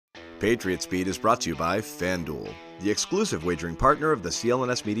Patriot Speed is brought to you by FanDuel, the exclusive wagering partner of the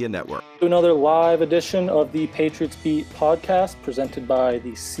CLNS Media Network. Another live edition of the Patriots Beat podcast presented by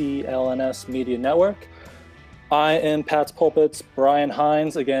the CLNS Media Network. I am Pat's Pulpit's Brian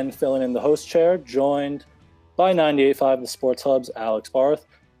Hines, again filling in the host chair, joined by 98.5 The Sports Hub's Alex Barth.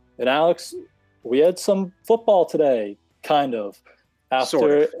 And Alex, we had some football today, kind of.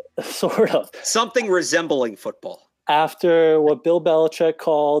 Sort of. Something resembling football. After what Bill Belichick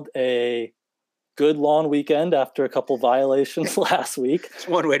called a good long weekend after a couple violations last week. That's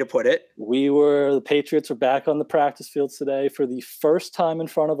one way to put it. The Patriots were back on the practice fields today for the first time in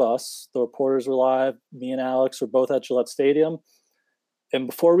front of us. The reporters were live. Me and Alex were both at Gillette Stadium. And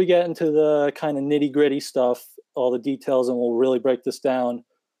before we get into the kind of nitty-gritty stuff, all the details, and we'll really break this down,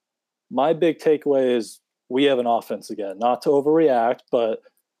 my big takeaway is we have an offense again. Not to overreact, but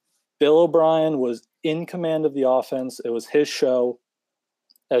Bill O'Brien was in command of the offense. It was his show.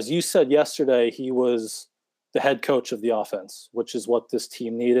 As you said yesterday, he was the head coach of the offense, which is what this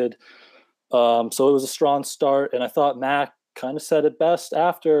team needed. So it was a strong start, and I thought Mac kind of said it best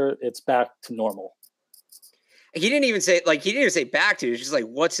after it's back to normal. He didn't even say back to. It's just like,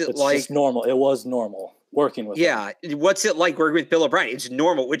 what's it like? It's just normal. It was normal working with him. What's it like working with Bill O'Brien? It's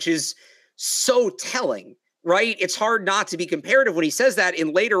normal, which is so telling. Right? It's hard not to be comparative when he says that.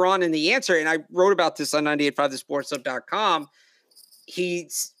 And later on in the answer, and I wrote about this on 98.5thesportshub.com, he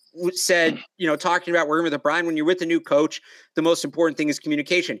said, talking about working with O'Brien, when you're with a new coach, the most important thing is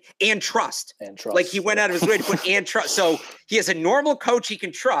communication and trust. Like he went out of his way to put and trust. So he has a normal coach he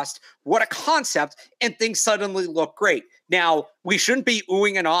can trust. What a concept. And things suddenly look great. Now, we shouldn't be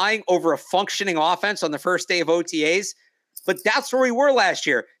oohing and ahhing over a functioning offense on the first day of OTAs. But that's where we were last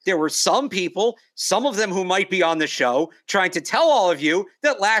year. There were some people, some of them who might be on the show, trying to tell all of you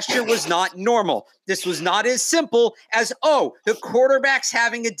that last year was not normal. This was not as simple as, the quarterback's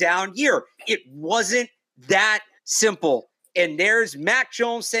having a down year. It wasn't that simple. And there's Mac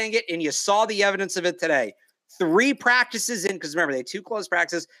Jones saying it, and you saw the evidence of it today. 3 practices in, because remember, they had 2 closed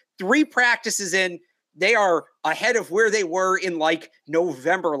practices. 3 practices in, they are ahead of where they were in like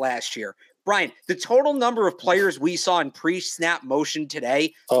November last year. Brian, the total number of players we saw in pre-snap motion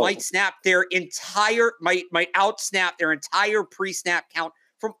today might outsnap their entire pre-snap count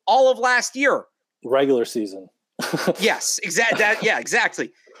from all of last year. Regular season. Yes,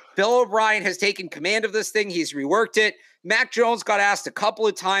 exactly. Bill O'Brien has taken command of this thing. He's reworked it. Mac Jones got asked a couple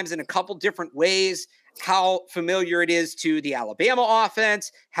of times in a couple different ways how familiar it is to the Alabama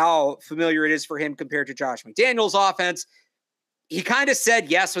offense, how familiar it is for him compared to Josh McDaniels' offense. He kind of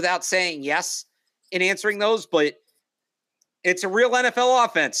said yes without saying yes in answering those, but it's a real NFL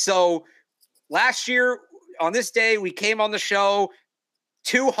offense. So last year on this day, we came on the show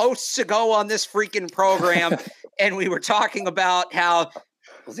 2 hosts ago on this freaking program, and we were talking about how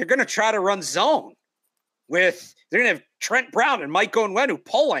they're going to try to run zone they're going to have Trent Brown and Mike Onwenu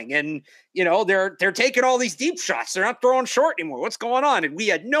pulling, and they're taking all these deep shots. They're not throwing short anymore. What's going on? And we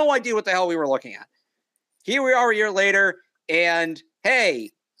had no idea what the hell we were looking at. Here we are a year later. And hey,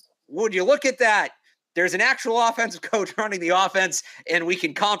 would you look at that? There's an actual offensive coach running the offense, and we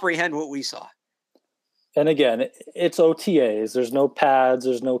can comprehend what we saw. And again, it's OTAs. There's no pads,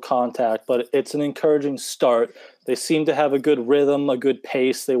 there's no contact, but it's an encouraging start. They seem to have a good rhythm, a good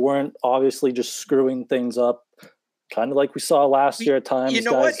pace. They weren't obviously just screwing things up, kind of like we saw last year at times. You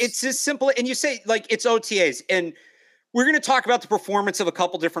know what? It's as simple. And you say, like, it's OTAs. And we're going to talk about the performance of a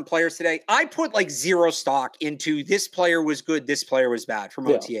couple different players today. I put like 0 stock into this player was good, this player was bad from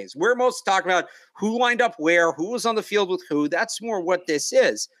OTAs. We're most talking about who lined up where, who was on the field with who. That's more what this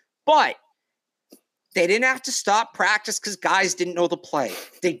is. But they didn't have to stop practice because guys didn't know the play.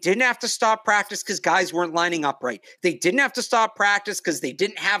 They didn't have to stop practice because guys weren't lining up right. They didn't have to stop practice because they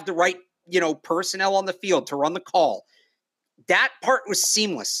didn't have the right, personnel on the field to run the call. That part was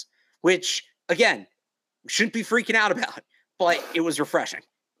seamless, which, again, we shouldn't be freaking out about, but it was refreshing.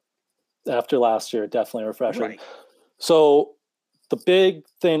 After last year, definitely refreshing. Right. So the big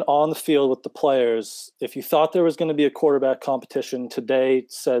thing on the field with the players, if you thought there was going to be a quarterback competition, today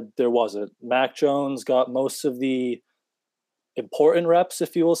said there wasn't. Mac Jones got most of the important reps,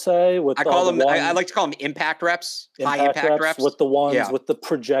 if you will say. I like to call them impact reps, high impact reps. With the ones, with the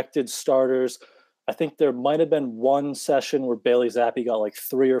projected starters. I think there might have been one session where Bailey Zappi got like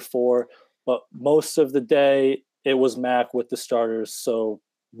 3 or 4. But most of the day, it was Mac with the starters, so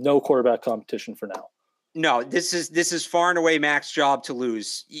no quarterback competition for now. No, this is far and away Mac's job to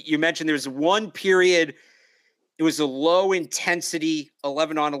lose. You mentioned there's one period, it was a low-intensity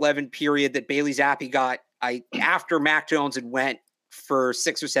 11-on-11 period that Bailey Zappi got after Mac Jones had went for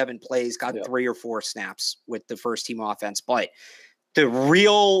 6 or 7 plays, got 3 or 4 snaps with the first-team offense. But the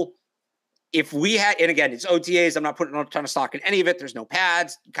real if we had, and again, it's OTAs, I'm not putting a ton of stock in any of it. There's no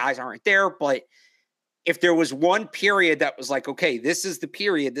pads. Guys aren't there. But if there was one period that was like, okay, this is the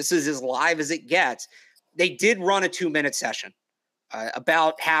period, this is as live as it gets, they did run a 2-minute session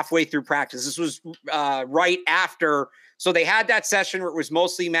about halfway through practice. This was right after. So they had that session where it was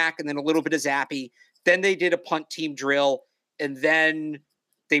mostly Mac and then a little bit of Zappy. Then they did a punt team drill. And then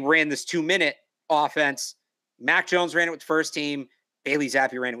they ran this 2-minute offense. Mac Jones ran it with the first team. Bailey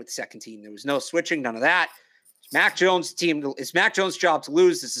Zappi ran it with the second team. There was no switching, none of that. It's Mac Jones' team. It's Mac Jones' job to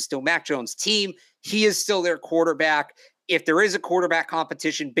lose. This is still Mac Jones' team. He is still their quarterback. If there is a quarterback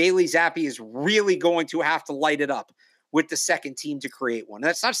competition, Bailey Zappi is really going to have to light it up with the second team to create one. And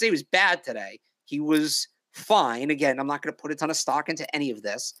that's not to say he was bad today. He was fine. Again, I'm not going to put a ton of stock into any of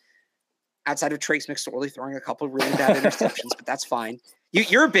this outside of Trace McSorley throwing a couple of really bad interceptions, but that's fine.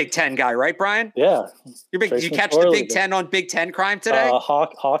 You're a Big Ten guy, right, Brian? Yeah. Did you catch the Big Ten on Big Ten crime today?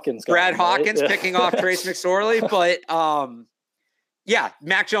 Hawkins. Brad Hawkins right? picking off Trace McSorley. But yeah,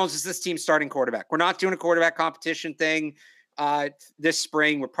 Mac Jones is this team's starting quarterback. We're not doing a quarterback competition thing this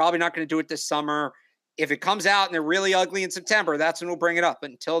spring. We're probably not going to do it this summer. If it comes out and they're really ugly in September, that's when we'll bring it up.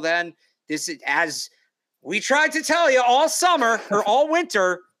 But until then, this is, as we tried to tell you all summer or all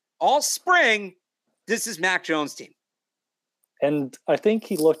winter, all spring, this is Mac Jones' team. And I think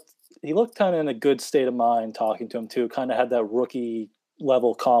he looked kind of in a good state of mind talking to him too. Kind of had that rookie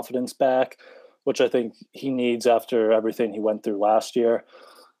level confidence back, which I think he needs after everything he went through last year.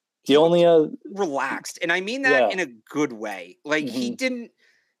 He only relaxed, and I mean that in a good way. Like he didn't.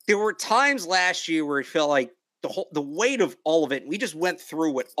 There were times last year where it felt like the weight of all of it. And we just went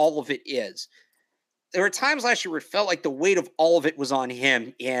through what all of it is. There were times last year where it felt like the weight of all of it was on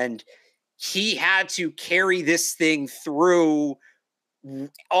him, and he had to carry this thing through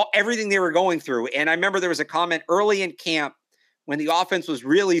everything they were going through. And I remember there was a comment early in camp when the offense was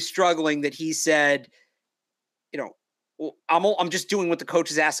really struggling that he said, you know, well, I'm just doing what the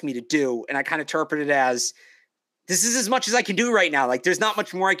coach is asking me to do. And I kind of interpreted it as, this is as much as I can do right now. Like there's not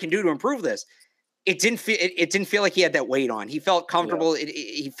much more I can do to improve this. It didn't feel like he had that weight on. He felt comfortable. Yeah.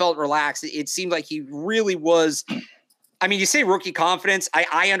 He felt relaxed. It seemed like he really was. I mean, you say rookie confidence.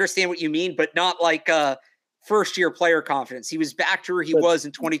 I understand what you mean, but not like first year player confidence. He was back to where he was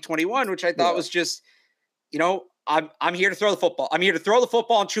in 2021, which I thought was just, you know, I'm here to throw the football. I'm here to throw the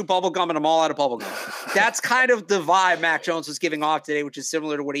football and chew bubble gum, and I'm all out of bubble gum. That's kind of the vibe Mac Jones was giving off today, which is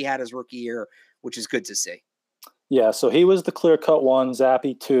similar to what he had his rookie year, which is good to see. Yeah, so he was the clear-cut 1,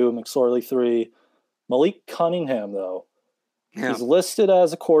 Zappy 2, McSorley 3. Malik Cunningham, though, he's listed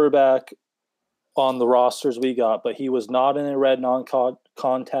as a quarterback on the rosters we got, but he was not in a red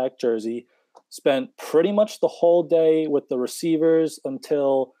non-contact jersey. Spent pretty much the whole day with the receivers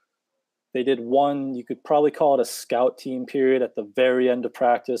until they did one, you could probably call it a scout team period at the very end of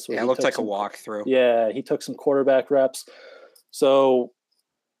practice. Yeah, it looked like a walkthrough. Yeah, he took some quarterback reps. So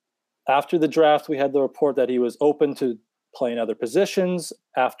after the draft, we had the report that he was open to playing other positions.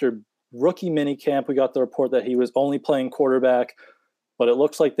 After rookie minicamp, we got the report that he was only playing quarterback, but it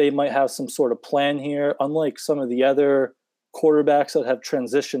looks like they might have some sort of plan here. Unlike some of the other quarterbacks that have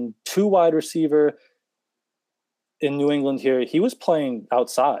transitioned to wide receiver in New England here, he was playing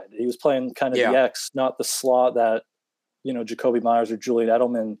outside. He was playing kind of the X, not the slot that, you know, Jacoby Myers or Julian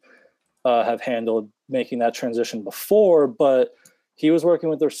Edelman have handled making that transition before, but he was working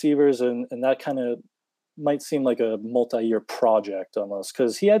with the receivers, and that kind of might seem like a multi-year project almost,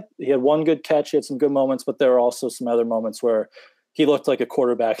 because he had one good catch, he had some good moments, but there were also some other moments where he looked like a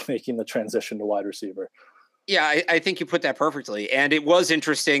quarterback making the transition to wide receiver. Yeah, I think you put that perfectly. And it was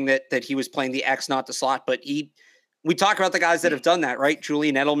interesting that he was playing the X, not the slot, but we talk about the guys that have done that, right?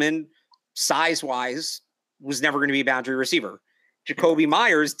 Julian Edelman, size-wise, was never going to be a boundary receiver. Jacoby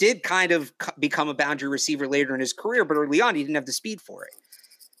Myers did kind of become a boundary receiver later in his career, but early on, he didn't have the speed for it.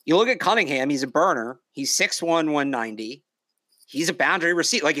 You look at Cunningham, he's a burner. He's 6'1", 190. He's a boundary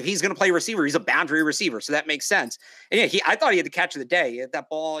receiver. Like, if he's going to play receiver, he's a boundary receiver. So that makes sense. And yeah, I thought he had the catch of the day. He had that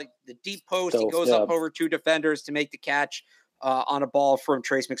ball, the deep post. He goes up over 2 defenders to make the catch on a ball from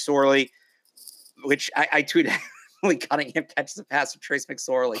Trace McSorley, which I tweeted. Cunningham catches the pass of Trace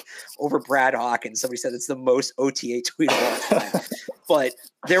McSorley over Brad Hawkins. Somebody said it's the most OTA tweet of all time. But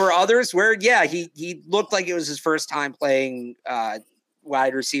there were others where, he looked like it was his first time playing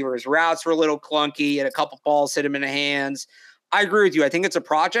wide receiver. His routes were a little clunky, and a couple balls hit him in the hands. I agree with you. I think it's a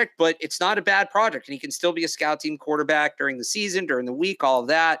project, but it's not a bad project, and he can still be a scout team quarterback during the season, during the week, all of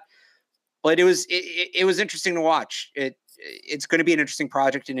that. But it was interesting to watch. It's going to be an interesting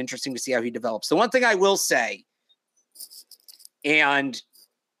project and interesting to see how he develops. The one thing I will say, and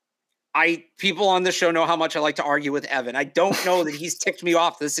People on this show know how much I like to argue with Evan. I don't know that he's ticked me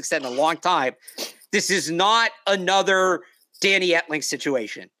off to this extent in a long time. This is not another Danny Etling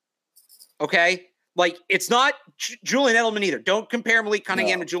situation. Okay? Like, it's not Julian Edelman either. Don't compare Malik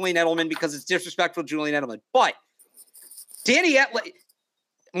Cunningham to Julian Edelman because it's disrespectful to Julian Edelman. But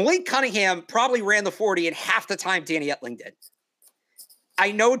Malik Cunningham probably ran the 40 in half the time Danny Etling did.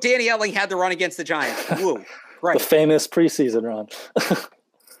 I know Danny Etling had the run against the Giants. Woo, right. The famous preseason run.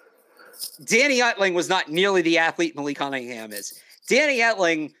 Danny Etling was not nearly the athlete Malik Cunningham is. Danny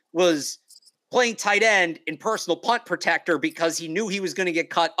Etling was playing tight end and personal punt protector because he knew he was going to get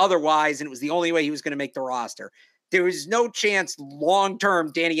cut otherwise, and it was the only way he was going to make the roster. There was no chance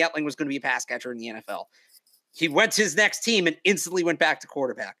long-term Danny Etling was going to be a pass catcher in the NFL. He went to his next team and instantly went back to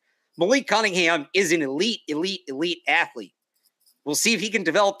quarterback. Malik Cunningham is an elite athlete. We'll see if he can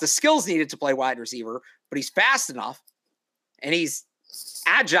develop the skills needed to play wide receiver, but he's fast enough and he's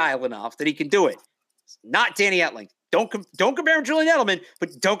agile enough that he can do it. It's not Danny Etling. Don't compare him to Julian Edelman,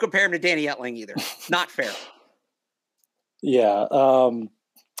 but don't compare him to Danny Etling either. Not fair. Yeah.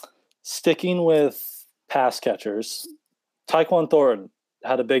 Sticking with pass catchers, Tyquan Thornton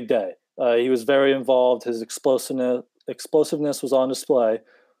had a big day. He was very involved. His explosiveness was on display.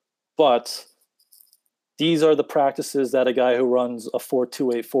 But these are the practices that a guy who runs a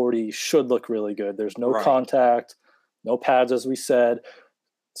 4.28 40 should look really good. There's no contact, no pads, as we said.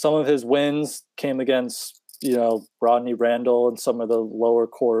 Some of his wins came against, Rodney Randall and some of the lower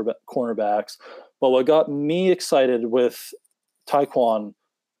cornerbacks. But what got me excited with Tyquan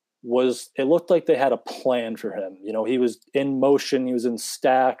was it looked like they had a plan for him. He was in motion, he was in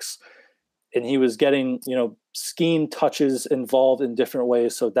stacks, and he was getting, scheme touches involved in different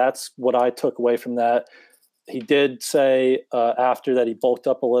ways. So that's what I took away from that. He did say after that he bulked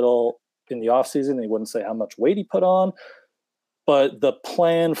up a little in the offseason. He wouldn't say how much weight he put on, but the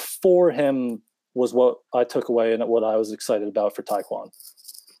plan for him was what I took away and what I was excited about for Tyquan.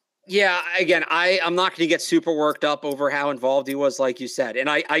 Yeah, again, I'm not going to get super worked up over how involved he was, like you said. And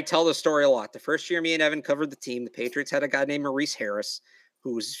I tell the story a lot. The first year me and Evan covered the team, the Patriots had a guy named Maurice Harris,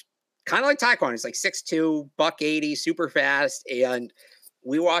 who's kind of like Tyquan. He's like 6'2", $180, super fast. And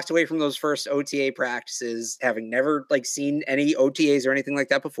we walked away from those first OTA practices, having never seen any OTAs or anything like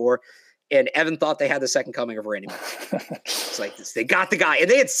that before. And Evan thought they had the second coming of Randy Moss. It's like this. They got the guy. And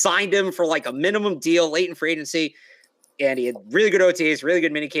they had signed him for a minimum deal late in free agency. And he had really good OTAs, really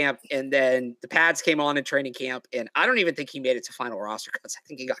good minicamp. And then the pads came on in training camp. And I don't even think he made it to final roster cuts. I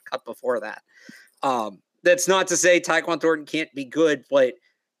think he got cut before that. That's not to say Tyquan Thornton can't be good, but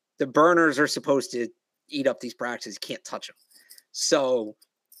the burners are supposed to eat up these practices. You can't touch them. So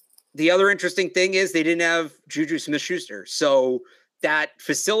the other interesting thing is they didn't have Juju Smith-Schuster. So that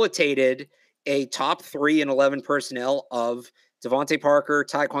facilitated a top 3 and 11 personnel of Devontae Parker,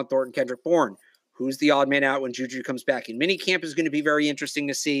 Tyquan Thornton, Kendrick Bourne. Who's the odd man out when Juju comes back in minicamp is going to be very interesting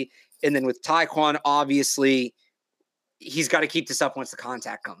to see. And then with Tyquan, obviously, he's got to keep this up once the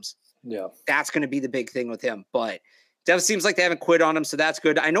contact comes. Yeah. That's going to be the big thing with him. But it seems like they haven't quit on him, so that's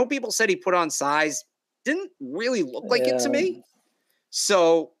good. I know people said he put on size. Didn't really look like it to me.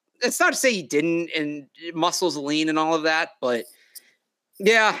 So it's not to say he didn't, and muscles lean and all of that, but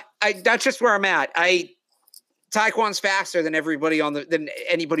yeah, that's just where I'm at. Tyquan's faster than than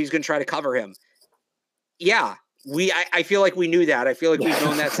anybody who's going to try to cover him. Yeah, I feel like we knew that. I feel like we've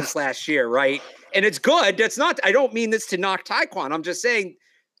known that since last year, right? And it's good. I don't mean this to knock Tyquan. I'm just saying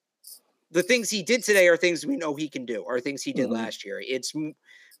the things he did today are things we know he can do, are things he did last year. It's when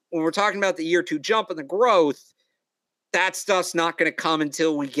we're talking about the year 2 jump and the growth, that stuff's not going to come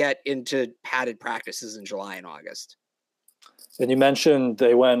until we get into padded practices in July and August. And you mentioned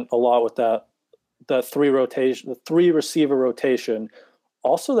they went a lot with the 3 receiver rotation.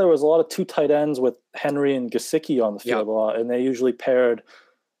 Also, there was a lot of 2 tight ends with Henry and Gesicki on the field a lot, and they usually paired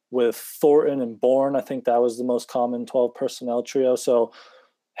with Thornton and Bourne. I think that was the most common 12 personnel trio. So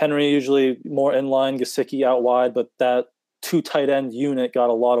Henry usually more inline, Gesicki out wide, but that 2 tight end unit got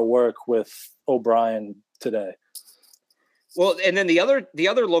a lot of work with O'Brien today. Well, and then the other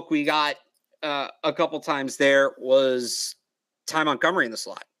look we got a couple times there was Ty Montgomery in the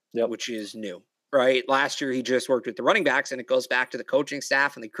slot, which is new. Right. Last year, he just worked with the running backs, and it goes back to the coaching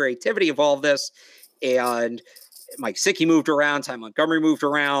staff and the creativity of all of this. And Mike Gesicki moved around. Ty Montgomery moved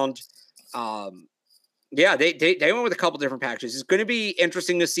around. They went with a couple different packages. It's going to be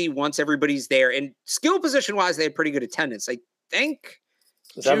interesting to see once everybody's there. And skill position wise, they had pretty good attendance. I think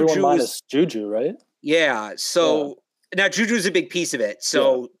everyone minus Juju, right? Yeah. So now Juju's a big piece of it.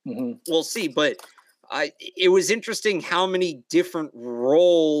 So we'll see. But it was interesting how many different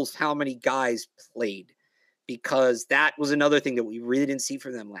roles, how many guys played, because that was another thing that we really didn't see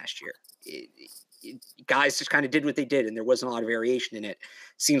from them last year. Guys just kind of did what they did, and there wasn't a lot of variation in it.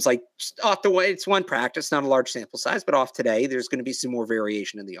 Seems like off the way, it's one practice, not a large sample size, but off today, there's going to be some more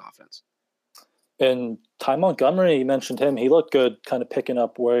variation in the offense. And Ty Montgomery, you mentioned him. He looked good, kind of picking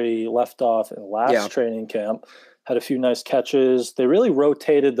up where he left off in last training camp. Had a few nice catches. They really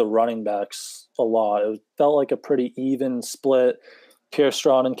rotated the running backs a lot. It felt like a pretty even split. Pierre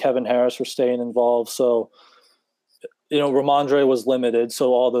Strong and Kevin Harris were staying involved. So, Ramondre was limited,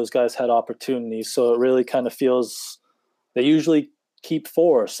 so all those guys had opportunities. So it really kind of feels they usually keep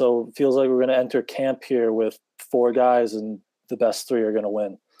 4. So it feels like we're going to enter camp here with 4 guys, and the best 3 are going to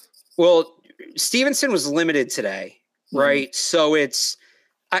win. Well, Stevenson was limited today, right? Mm-hmm. So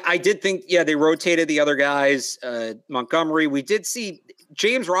I did think, they rotated the other guys. Montgomery, we did see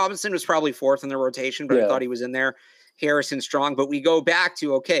James Robinson was probably 4th in the rotation, but I thought he was in there. Harrison Strong, but we go back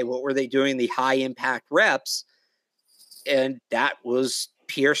to, what were they doing? The high impact reps. And that was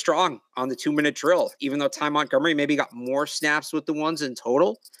Pierre Strong on the 2-minute drill. Even though Ty Montgomery maybe got more snaps with the ones in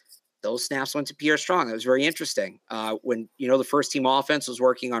total, those snaps went to Pierre Strong. That was very interesting. When, the first team offense was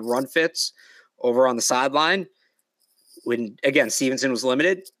working on run fits over on the sideline, when, again, Stevenson was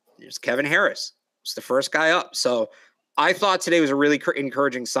limited, it was Kevin Harris. It was the first guy up. So I thought today was a really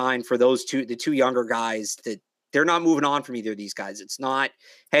encouraging sign for the 2 younger guys, that they're not moving on from either of these guys. It's not,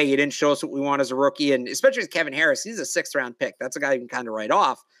 hey, you didn't show us what we want as a rookie. And especially with Kevin Harris, he's a 6th-round pick. That's a guy you can kind of write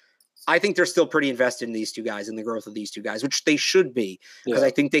off. I think they're still pretty invested in these 2 guys and the growth of these 2 guys, which they should be, because I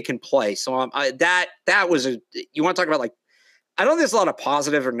think they can play. So that was you want to talk about, I don't think there's a lot of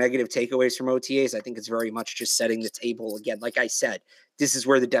positive or negative takeaways from OTAs. I think it's very much just setting the table again. Like I said, this is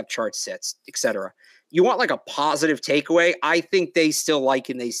where the depth chart sits, et cetera. You want a positive takeaway. I think they still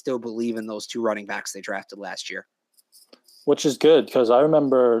and they still believe in those 2 running backs they drafted last year. Which is good, because I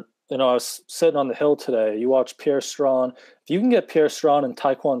remember, I was sitting on the hill today. You watch Pierre Strong. If you can get Pierre Strong and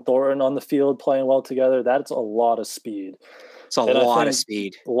Tyquan Thornton on the field playing well together, that's a lot of speed. It's a lot of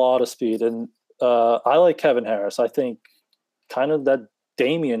speed. A lot of speed. And I like Kevin Harris. I think kind of that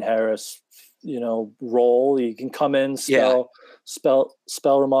Damian Harris, role. You can come in, spell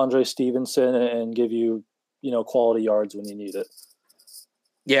Ramondre Stevenson and give you, quality yards when you need it.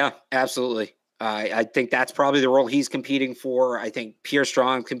 Yeah, absolutely. I think that's probably the role he's competing for. I think Pierre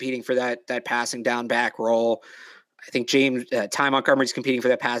Strong competing for that passing down back role. I think Ty Montgomery's competing for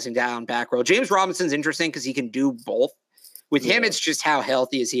that passing down back role. James Robinson's interesting because he can do both. With him, it's just how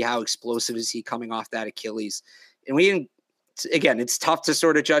healthy is he? How explosive is he coming off that Achilles? And it's tough to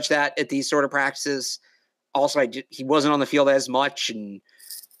sort of judge that at these sort of practices. Also, he wasn't on the field as much, and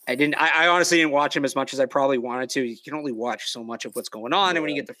I honestly didn't watch him as much as I probably wanted to. You can only watch so much of what's going on. And when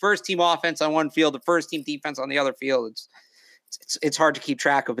you get the first team offense on one field, the first team defense on the other field, it's hard to keep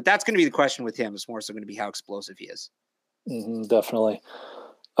track of. But that's going to be the question with him. It's more so going to be how explosive he is. Mm-hmm, definitely.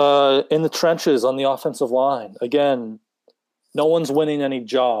 In the trenches on the offensive line, again, no one's winning any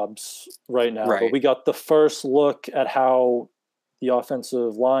jobs right now. Right. But we got the first look at how the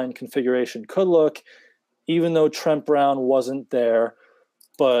offensive line configuration could look, even though Trent Brown wasn't there.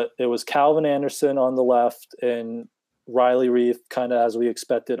 But it was Calvin Anderson on the left and Riley Reif, kind of as we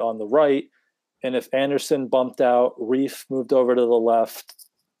expected, on the right. And if Anderson bumped out, Reif moved over to the left,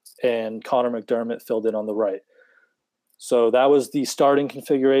 and Connor McDermott filled in on the right. So that was the starting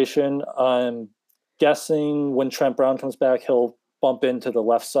configuration. I'm guessing when Trent Brown comes back, he'll bump into the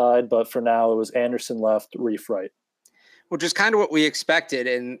left side. But for now, it was Anderson left, Reif right. Which is kind of what we expected.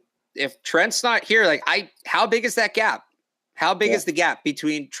 And if Trent's not here, how big is that gap? How big is the gap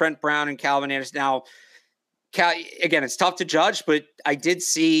between Trent Brown and Calvin Anderson? Now, again, it's tough to judge, but I did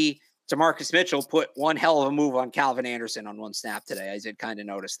see DeMarcus Mitchell put one hell of a move on Calvin Anderson on one snap today. I did kind of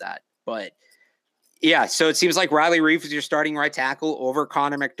notice that. But, so it seems like Riley Reif is your starting right tackle over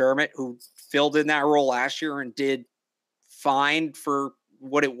Connor McDermott, who filled in that role last year and did fine for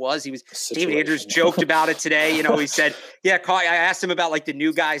what it was. David Andrews joked about it today. He said, I asked him about the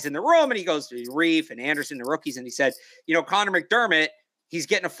new guys in the room, and he goes to Reif and Anderson, the rookies. And he said, Connor McDermott, he's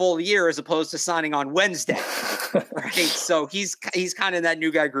getting a full year as opposed to signing on Wednesday. Right. So he's kind of in that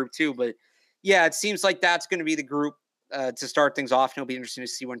new guy group too. But it seems like that's going to be the group to start things off. And it'll be interesting to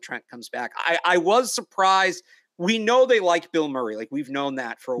see when Trent comes back. I was surprised. We know they like Bill Murray. We've known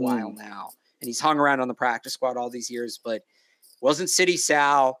that for a while now. And he's hung around on the practice squad all these years, but wasn't City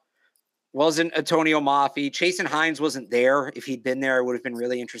Sal, wasn't Antonio Maffi. Chasen Hines wasn't there. If he'd been there, I would have been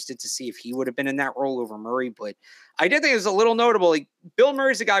really interested to see if he would have been in that role over Murray. But I did think it was a little notable. Bill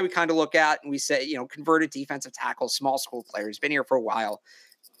Murray's a guy we kind of look at and we say, converted defensive tackle, small school player. He's been here for a while.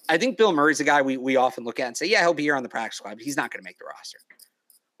 I think Bill Murray's a guy we often look at and say, he'll be here on the practice squad, but he's not going to make the roster.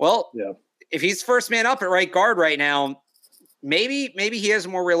 Well, if he's first man up at right guard right now, maybe he has a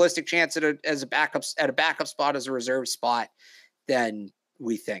more realistic chance at a backup spot as a reserve spot than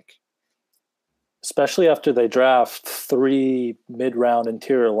we think. Especially after they draft 3 mid-round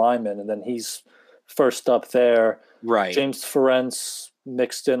interior linemen, and then he's first up there. Right. James Ferentz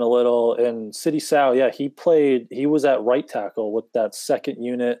mixed in a little, and Sidy Sow, he was at right tackle with that second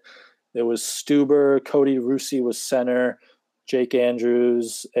unit. It was Stuber, Cody Rusey was center, Jake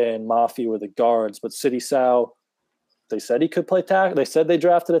Andrews and Mafi were the guards. But Sidy Sow, they said he could play tackle. They said they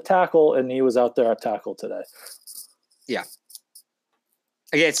drafted a tackle, and he was out there at tackle today. Yeah.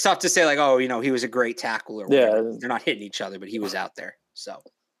 Again, it's tough to say like, oh, he was a great tackler. Yeah. They're not hitting each other, but he was out there. So.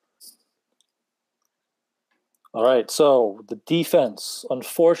 All right. So the defense,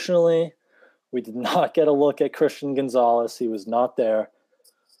 unfortunately, we did not get a look at Christian Gonzalez. He was not there.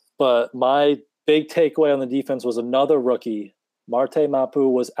 But my big takeaway on the defense was another rookie. Marte Mapu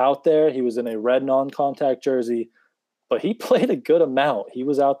was out there. He was in a red non-contact jersey, but he played a good amount. He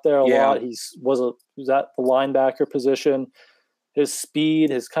was out there a lot. He was at the linebacker position. His speed,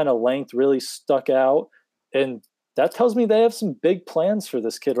 his kind of length really stuck out. And that tells me they have some big plans for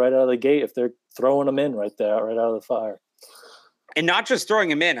this kid right out of the gate if they're throwing him in right there, right out of the fire. And not just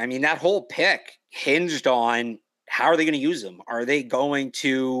throwing him in. I mean, that whole pick hinged on how are they going to use him? Are they going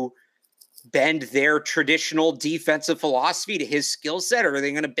to bend their traditional defensive philosophy to his skill set, or are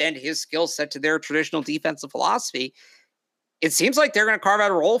they going to bend his skill set to their traditional defensive philosophy? It seems like they're going to carve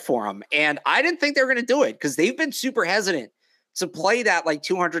out a role for him. And I didn't think they were going to do it because they've been super hesitant to play that like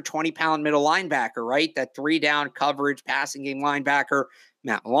 220-pound middle linebacker, right? That 3-down coverage, passing game linebacker,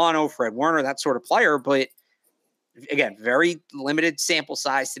 Matt Milano, Fred Warner, that sort of player. But again, very limited sample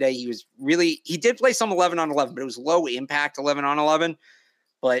size today. He did play some 11-on-11, but it was low impact 11-on-11.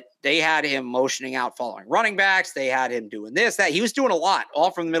 But they had him motioning out following running backs. They had him doing this, that. He was doing a lot, all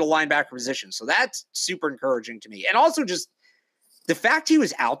from the middle linebacker position. So that's super encouraging to me. And also just the fact he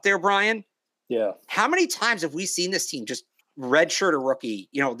was out there, Brian. Yeah. How many times have we seen this team just redshirt a rookie?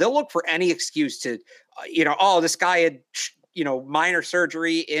 They'll look for any excuse to, this guy had, minor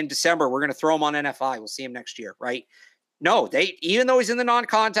surgery in December. We're going to throw him on NFI. We'll see him next year, right? No, even though he's in the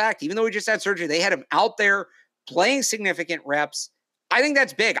non-contact, even though he just had surgery, they had him out there playing significant reps. I think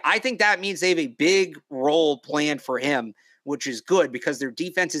that's big. I think that means they have a big role planned for him, which is good because their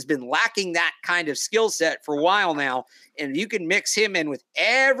defense has been lacking that kind of skill set for a while now. And you can mix him in with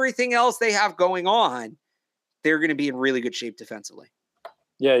everything else they have going on, they're going to be in really good shape defensively.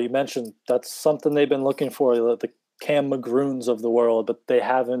 Yeah, you mentioned that's something they've been looking for, the Cam McGroons of the world, but they've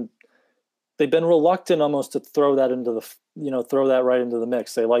been reluctant almost to throw that throw that right into the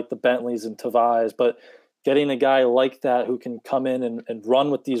mix. They like the Bentleys and Tavais, but getting a guy like that who can come in and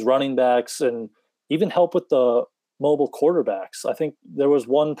run with these running backs and even help with the mobile quarterbacks. I think there was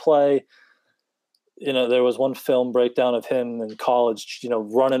one play, there was one film breakdown of him in college,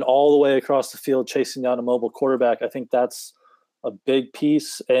 running all the way across the field, chasing down a mobile quarterback. I think that's a big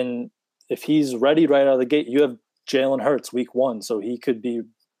piece. And if he's ready right out of the gate, you have Jalen Hurts week 1, so he could be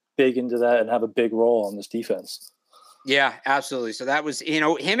big into that and have a big role on this defense. Yeah, absolutely. So that was,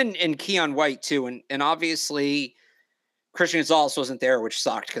 him and Keon White too. And obviously Christian Gonzalez wasn't there, which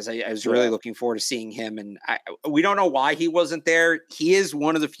sucked because I was really looking forward to seeing him. And we don't know why he wasn't there. He is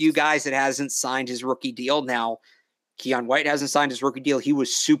one of the few guys that hasn't signed his rookie deal. Now, Keon White hasn't signed his rookie deal. He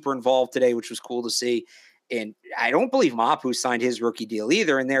was super involved today, which was cool to see. And I don't believe Mapu signed his rookie deal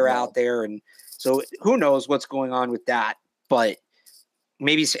either. And they're out there. And so who knows what's going on with that. But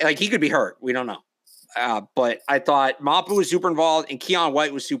maybe he could be hurt. We don't know. But I thought Mapu was super involved and Keon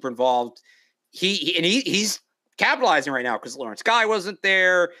White was super involved. He's capitalizing right now because Lawrence Guy wasn't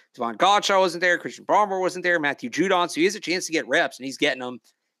there, Devon Gottschall wasn't there, Christian Barmore wasn't there, Matthew Judon. So he has a chance to get reps and he's getting them.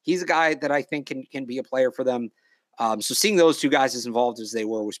 He's a guy that I think can be a player for them. So seeing those two guys as involved as they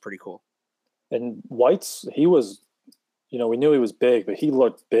were was pretty cool. And he was, we knew he was big, but he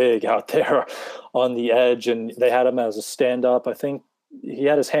looked big out there on the edge and they had him as a stand-up. I think he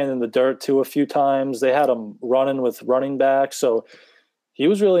had his hand in the dirt too a few times. They had him running with running back. So he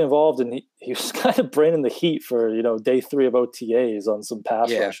was really involved and he was kind of bringing the heat for, day 3 of OTAs on some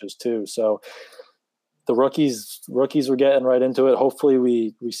pass rushes too. So the rookies were getting right into it. Hopefully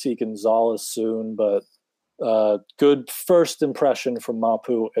we see Gonzalez soon, but good first impression from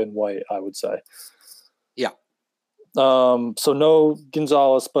Mapu and White, I would say. Yeah. So no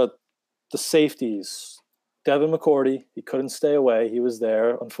Gonzalez, but the safeties, Devin McCourty, he couldn't stay away. He was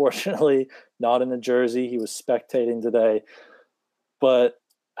there. Unfortunately, not in a jersey. He was spectating today. But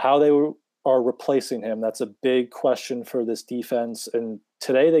how they are replacing him, that's a big question for this defense. And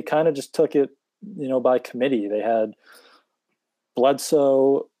today they kind of just took it, by committee. They had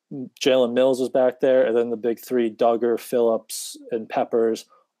Bledsoe, Jalen Mills is back there, and then the big three, Duggar, Phillips, and Peppers,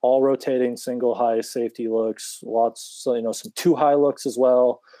 all rotating single high safety looks, lots, some two high looks as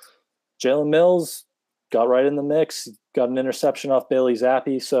well. Jalen Mills got right in the mix, got an interception off Bailey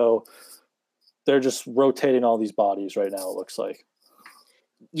Zappi, so they're just rotating all these bodies right now, it looks like.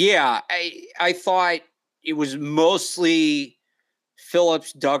 Yeah, I thought it was mostly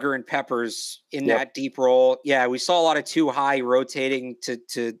Phillips, Duggar, and Peppers in that deep role. Yeah, we saw a lot of two high rotating to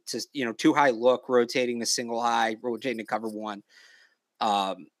two high look, rotating to single high, rotating to cover one.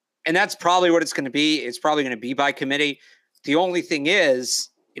 And that's probably what it's going to be. It's probably going to be by committee. The only thing is,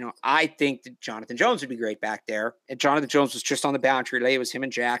 I think that Jonathan Jones would be great back there. And Jonathan Jones was just on the boundary today. It was him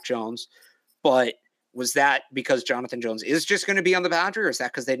and Jack Jones. But was that because Jonathan Jones is just going to be on the boundary, or is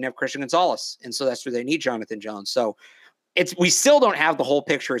that because they didn't have Christian Gonzalez? And so that's where they need Jonathan Jones. So we still don't have the whole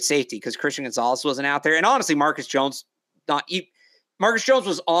picture at safety because Christian Gonzalez wasn't out there. And honestly, Marcus Jones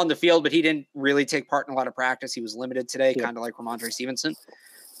was on the field, but he didn't really take part in a lot of practice. He was limited today, kind of like Ramondre Stevenson.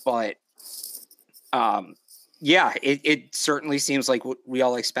 But it certainly seems like what we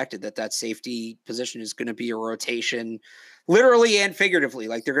all expected, that safety position is going to be a rotation, literally and figuratively.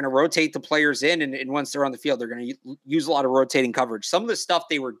 Like, they're going to rotate the players in, and once they're on the field, they're going to use a lot of rotating coverage. Some of the stuff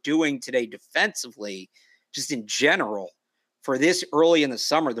they were doing today defensively, just in general, for this early in the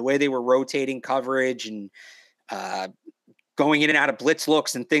summer, the way they were rotating coverage and going in and out of blitz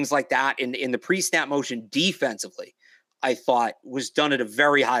looks and things like that in the pre-snap motion defensively, I thought was done at a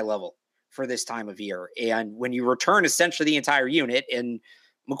very high level for this time of year. And when you return essentially the entire unit, and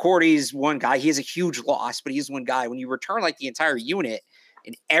McCourty's one guy, he is a huge loss, but he's one guy. When you return like the entire unit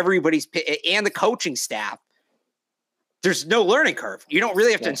and and the coaching staff, there's no learning curve. You don't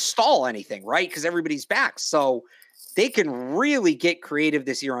really have to install anything, right? Because everybody's back. So they can really get creative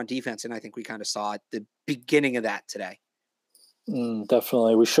this year on defense. And I think we kind of saw at the beginning of that today.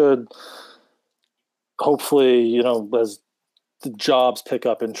 Definitely. We should hopefully, as the jobs pick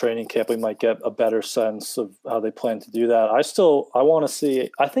up in training camp, we might get a better sense of how they plan to do that. I want to see,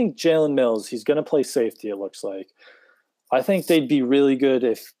 I think Jalen Mills, he's going to play safety, it looks like. I think they'd be really good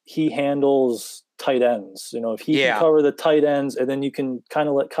if he handles tight ends. If he can cover the tight ends, and then you can kind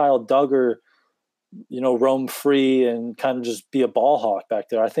of let Kyle Duggar, roam free and kind of just be a ball hawk back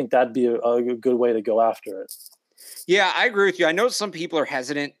there. I think that'd be a good way to go after it. Yeah, I agree with you. I know some people are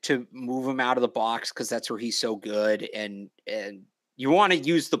hesitant to move him out of the box because that's where he's so good. And you want to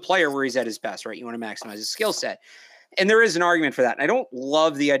use the player where he's at his best, right? You want to maximize his skill set. And there is an argument for that. And I don't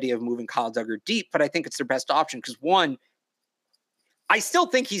love the idea of moving Kyle Duggar deep, but I think it's their best option because, one, I still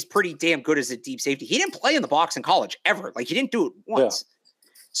think he's pretty damn good as a deep safety. He didn't play in the box in college ever. Like, he didn't do it once. Yeah.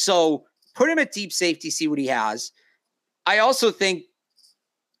 So put him at deep safety, see what he has. I also think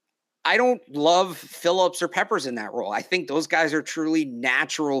I don't love Phillips or Peppers in that role. I think those guys are truly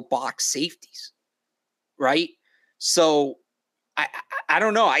natural box safeties, right? So I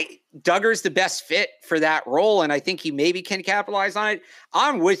don't know. Duggar's the best fit for that role, and I think he maybe can capitalize on it.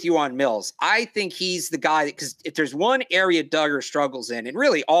 I'm with you on Mills. I think he's the guy because if there's one area Duggar struggles in, and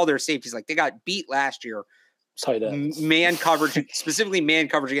really all their safeties, like they got beat last year, tight ends, man coverage, specifically man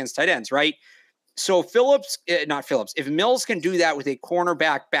coverage against tight ends, right? So if Mills can do that with a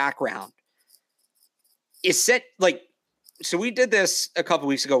cornerback background, so we did this a couple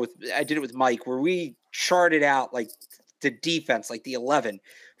weeks ago I did it with Mike, where we charted out like the defense, like the 11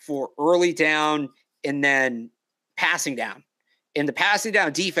 for early down and then passing down. In the passing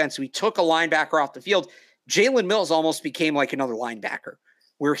down defense, we took a linebacker off the field. Jalen Mills almost became like another linebacker,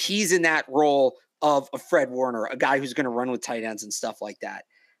 where he's in that role of a Fred Warner, a guy who's going to run with tight ends and stuff like that.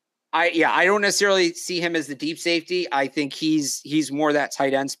 I don't necessarily see him as the deep safety. I think he's more that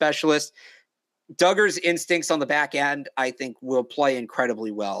tight end specialist. Duggar's instincts on the back end, I think, will play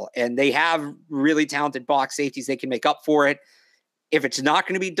incredibly well. And they have really talented box safeties. They can make up for it. If it's not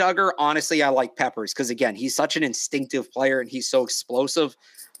going to be Duggar, honestly, I like Peppers because, again, he's such an instinctive player and he's so explosive.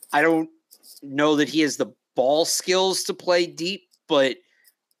 I don't know that he has the ball skills to play deep, but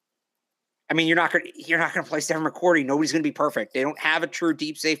I mean, you're not going to play Devin McCourty. Nobody's going to be perfect. They don't have a true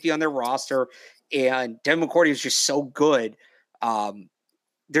deep safety on their roster, and Devin McCourty is just so good.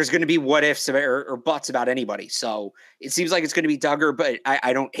 There's going to be what ifs or buts about anybody. So it seems like it's going to be Duggar, but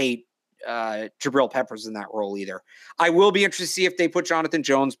I don't hate Jabril Peppers in that role either. I will be interested to see if they put Jonathan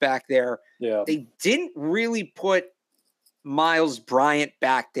Jones back there. Yeah, they didn't really put Miles Bryant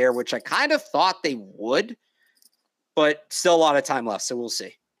back there, which I kind of thought they would, but still a lot of time left. So we'll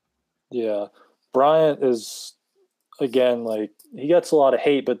see. Yeah, Bryant is, again, like, he gets a lot of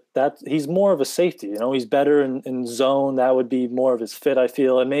hate, but he's more of a safety. He's better in zone. That would be more of his fit, I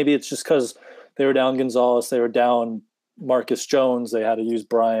feel. And maybe it's just because they were down Gonzalez, they were down Marcus Jones. They had to use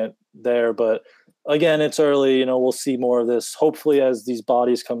Bryant there, but again, it's early. You know, we'll see more of this hopefully as these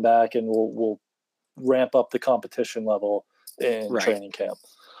bodies come back, and we'll ramp up the competition level in training camp.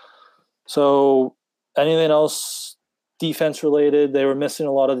 So, anything else defense related? They were missing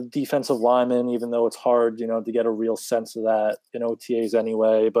a lot of the defensive linemen, even though it's hard, you know, to get a real sense of that in OTAs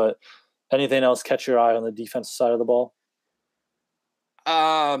anyway. But anything else catch your eye on the defensive side of the ball?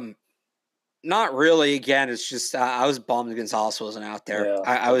 Not really. Again, it's just I was bummed Gonzalez wasn't out there. Yeah,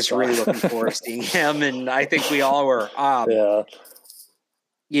 I was really looking forward to seeing him, and I think we all were.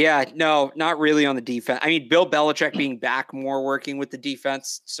 Yeah, no, not really on the defense. I mean, Bill Belichick being back more working with the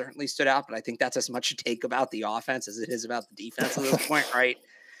defense certainly stood out, but I think that's as much a take about the offense as it is about the defense at this point, right?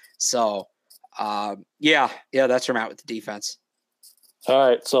 So, yeah, that's where I'm at with the defense. All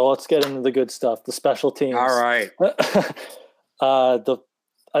right, so let's get into the good stuff, the special teams. All right.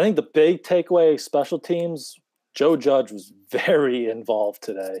 I think the big takeaway, special teams, Joe Judge was very involved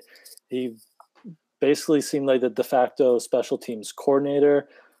today. He basically seemed like the de facto special teams coordinator.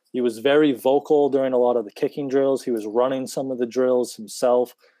 He was very vocal during a lot of the kicking drills. He was running some of the drills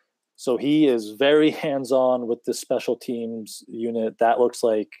himself. So he is very hands-on with the special teams unit. That looks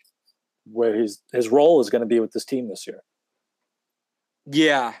like where his role is going to be with this team this year.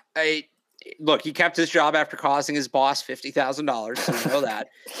 Yeah, look, he kept his job after costing his boss $50,000. So we know that.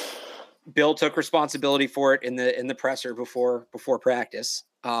 Bill took responsibility for it in the presser before practice.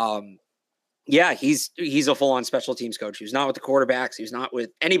 Yeah, he's a full-on special teams coach. He was not with the quarterbacks. He was not with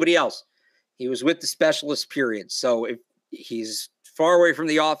anybody else. He was with the specialists, period. So if he's far away from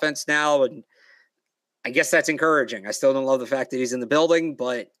the offense now, and I guess that's encouraging. I still don't love the fact that he's in the building,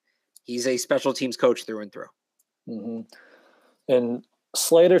 but he's a special teams coach through and through. Mm-hmm. And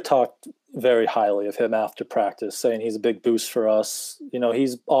Slater talked very highly of him after practice, saying he's a big boost for us. You know,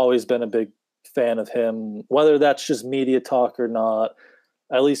 he's always been a big fan of him, whether that's just media talk or not.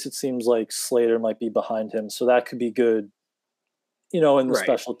 At least it seems like Slater might be behind him. So that could be good, you know, in the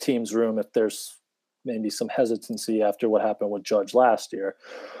special teams room if there's maybe some hesitancy after what happened with Judge last year.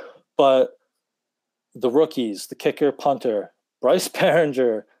 But the rookies, the kicker, punter, Bryce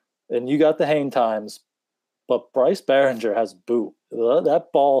Behringer, and you got the hang times, but Bryce Behringer has boot. That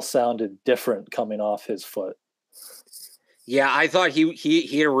ball sounded different coming off his foot. Yeah, I thought he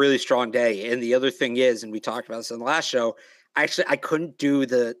had a really strong day. And the other thing is, and we talked about this in the last show, I couldn't do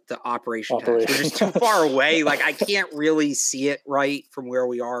the operation times. We're just too far away. Like, I can't really see it right from where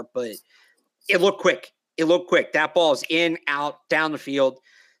we are, but it looked quick. That ball's in, out, down the field.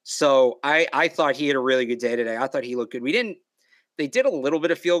 So I thought he had a really good day today. I thought he looked good. They did a little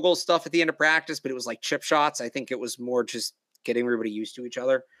bit of field goal stuff at the end of practice, but it was like chip shots. I think it was more just getting everybody used to each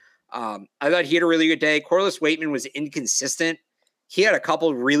other. I thought he had a really good day. Corliss Waitman was inconsistent. He had a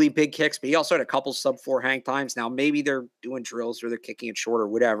couple really big kicks, but he also had a couple sub-4 hang times. Now, maybe they're doing drills or they're kicking it short or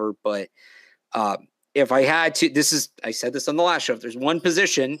whatever, but if I had to, I said this on the last show, if there's one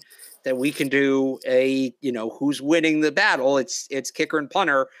position that we can do who's winning the battle, it's kicker and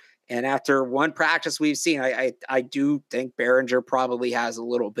punter. And after one practice we've seen, I do think Behringer probably has a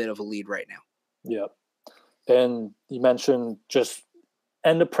little bit of a lead right now. Yeah. And you mentioned just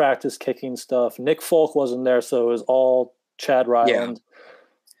end of practice kicking stuff. Nick Folk wasn't there, so it was all Chad Ryland.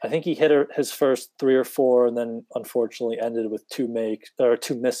 Yeah. I think he hit his first 3 or 4 and then unfortunately ended with 2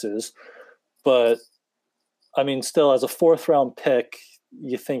 misses. But I mean, still as a 4th round pick,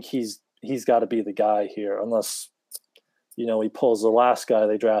 you think he's got to be the guy here, unless he pulls the last guy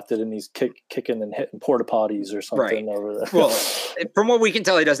they drafted and he's kicking and hitting porta potties or something over there. Well, from what we can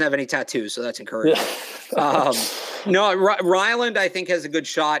tell, he doesn't have any tattoos, so that's encouraging. Yeah. No, Ryland, I think, has a good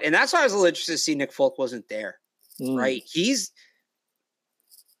shot, and that's why I was a little interested to see Nick Folk wasn't there. Right? He's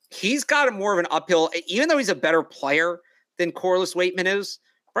got a more of an uphill, even though he's a better player than Corliss Waitman is.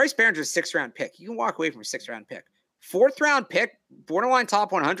 Bryce Behringer's a 6th round pick. You can walk away from a 6th round pick. 4th round pick, borderline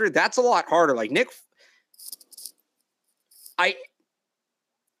top 100. That's a lot harder. Like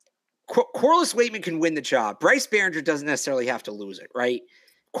Corliss Waitman can win the job. Bryce Behringer doesn't necessarily have to lose it, right?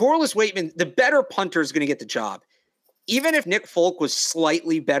 Corliss Waitman, the better punter, is going to get the job. Even if Nick Folk was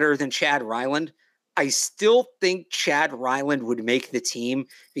slightly better than Chad Ryland, I still think Chad Ryland would make the team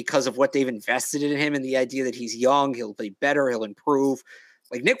because of what they've invested in him and the idea that he's young, he'll play better, he'll improve.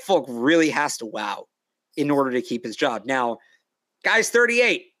 Like, Nick Folk really has to wow in order to keep his job. Now, guy's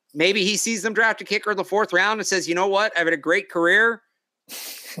 38. Maybe he sees them draft a kicker in the 4th round and says, you know what? I've had a great career.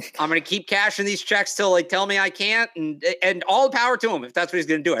 I'm going to keep cashing these checks till they tell me I can't. And all the power to him if that's what he's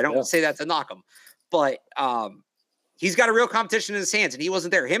going to do. I don't say that to knock him. But he's got a real competition in his hands, and he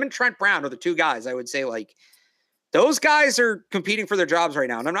wasn't there. Him and Trent Brown are the 2 guys I would say, like, Those guys are competing for their jobs right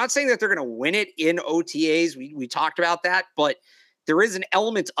now. And I'm not saying that they're going to win it in OTAs. We talked about that, but there is an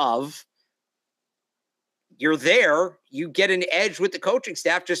element of you're there, you get an edge with the coaching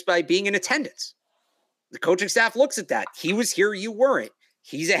staff just by being in attendance. The coaching staff looks at that. He was here, you weren't.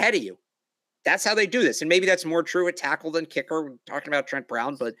 He's ahead of you. That's how they do this. And maybe that's more true at tackle than kicker. We're talking about Trent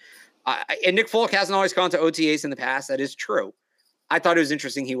Brown, but and Nick Folk hasn't always gone to OTAs in the past. That is true. I thought it was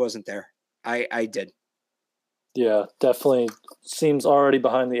interesting he wasn't there. I did. Yeah, definitely seems already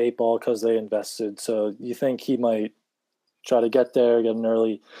behind the 8 ball because they invested. So you think he might try to get there, get an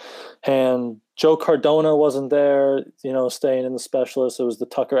early hand. Joe Cardona wasn't there, staying in the specialist. It was the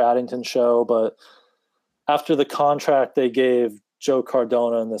Tucker Addington show. But after the contract they gave Joe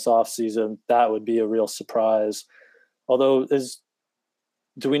Cardona in this offseason, that would be a real surprise. Although,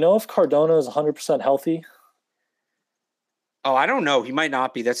 do we know if Cardona is 100% healthy? Oh, I don't know. He might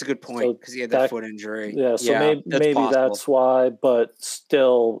not be. That's a good point because he had that foot injury. Yeah, so maybe that's why. But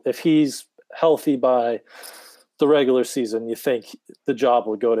still, if he's healthy by the regular season, you think the job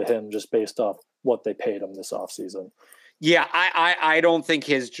would go to him just based off what they paid him this offseason. Yeah, I don't think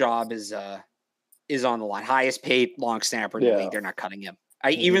his job is on the line. Highest paid long snapper in the league. They're not cutting him.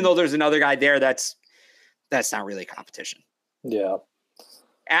 Even though there's another guy there, that's not really competition. Yeah.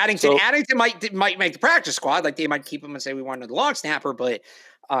 Addington might make the practice squad. Like they might keep him and say we wanted the long snapper, but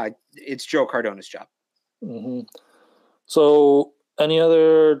it's Joe Cardona's job. Mm-hmm. So any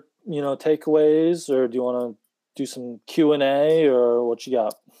other takeaways, or do you want to do some Q&A, or what you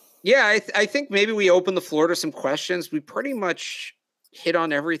got? Yeah, I think maybe we open the floor to some questions. We pretty much hit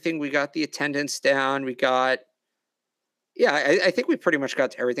on everything. We got the attendance down. I think we pretty much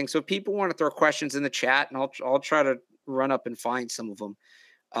got to everything. So if people want to throw questions in the chat, and I'll try to run up and find some of them.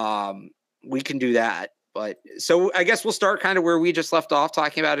 We can do that. But so I guess we'll start kind of where we just left off,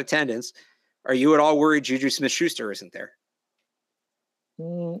 talking about attendance. Are you at all worried Juju Smith-Schuster isn't there?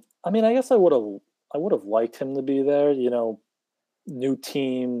 I mean, I guess I would have liked him to be there, new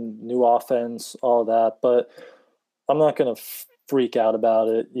team, new offense, all that, but I'm not going to freak out about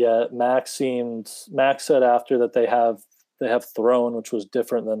it yet. Max said after that they have thrown, which was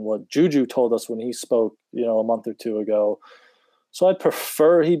different than what Juju told us when he spoke, a month or two ago. So I'd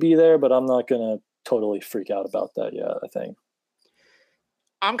prefer he be there, but I'm not going to totally freak out about that yet, I think.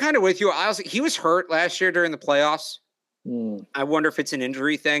 I'm kind of with you. He was hurt last year during the playoffs. I wonder if it's an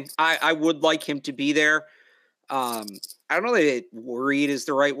injury thing. I would like him to be there. I don't know that worried is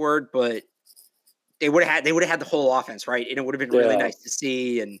the right word, but they would have had the whole offense, right? And it would have been really nice to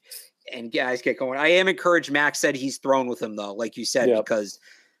see and guys get going. I am encouraged. Max said he's thrown with him though, like you said, because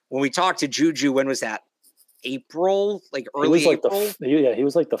when we talked to Juju, when was that? April, like early April. He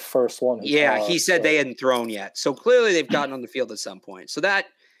was like the first one. He said they hadn't thrown yet. So clearly they've gotten on the field at some point. So that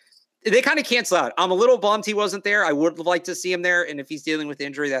they kind of cancel out. I'm a little bummed he wasn't there. I would have liked to see him there. And if he's dealing with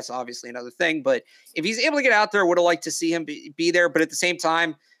injury, that's obviously another thing. But if he's able to get out there, I would have liked to see him be there. But at the same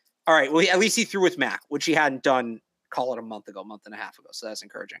time, all right, well, at least he threw with Mac, which he hadn't done, call it a month and a half ago. So that's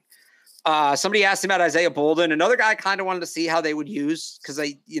encouraging. Somebody asked him about Isaiah Bolden. Another guy I kind of wanted to see how they would use because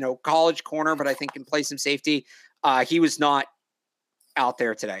college corner, but I think can play some safety. He was not out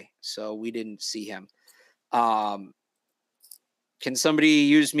there today, so we didn't see him. Can somebody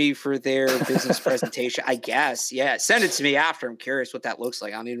use me for their business presentation? I guess. Yeah. Send it to me after. I'm curious what that looks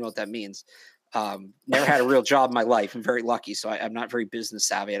like. I don't even know what that means. Never had a real job in my life. I'm very lucky. So I'm not very business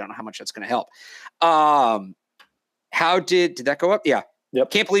savvy. I don't know how much that's going to help. How did that go up? Yeah. Yep.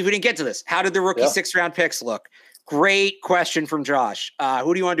 Can't believe we didn't get to this. How did the rookie 6th round picks look? Great question from Josh.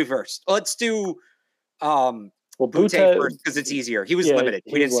 Who do you want to do first? Let's do Butte first because it's easier. He was limited.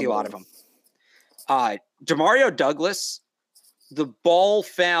 We didn't see a lot of him. Demario Douglas, the ball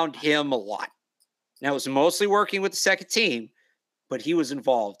found him a lot. Now it was mostly working with the second team, but he was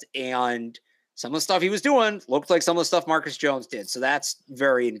involved. And some of the stuff he was doing looked like some of the stuff Marcus Jones did. So that's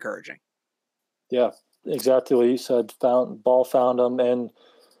very encouraging. Yeah. Exactly what you said. Ball found him, and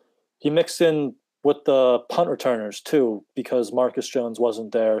he mixed in with the punt returners too because Marcus Jones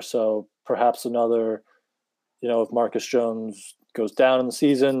wasn't there. So perhaps another, if Marcus Jones goes down in the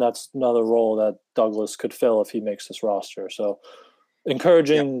season, that's another role that Douglas could fill if he makes this roster. So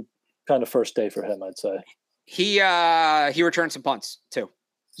encouraging kind of first day for him, I'd say. He returned some punts too,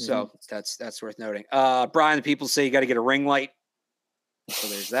 so that's worth noting. Brian, the people say you got to get a ring light, so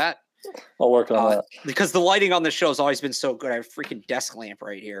there's that. I'll work on that. Because the lighting on the show has always been so good. I have a freaking desk lamp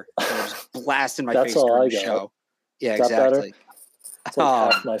right here. So I'm just blasting my face during the show. Yeah, exactly. It's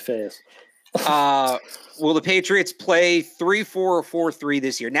like half my face. Will the Patriots play 3-4 or 4-3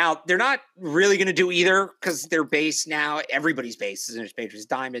 this year? Now, they're not really going to do either because their base now, everybody's base is in Patriots,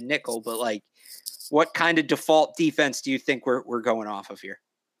 dime and nickel. But What kind of default defense do you think we're going off of here?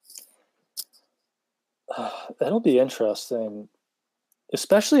 That'll be interesting,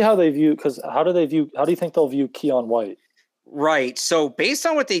 especially how they view. Because how do you think they'll view Keon White? Right. So based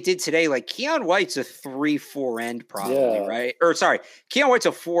on what they did today, like Keon White's a 3-4 end probably, right? Or sorry, Keon White's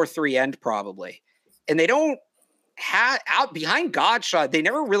a 4-3 end probably, and they don't have out behind Godshot. They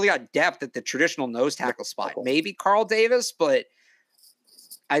never really got depth at the traditional nose tackle spot. Maybe Carl Davis, but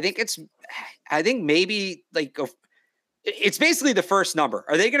I think maybe like it's basically the first number.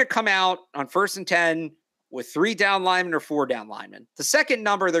 Are they going to come out on 1st and 10 with 3 down linemen or 4 down linemen? The second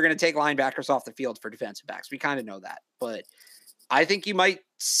number, they're going to take linebackers off the field for defensive backs. We kind of know that, but I think you might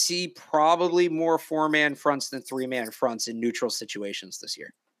see probably more 4-man fronts than 3-man fronts in neutral situations this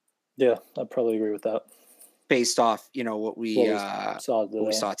year. Yeah, I'd probably agree with that. Based off, what we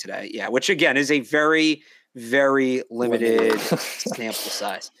saw today. Yeah, which again is a very, very limited sample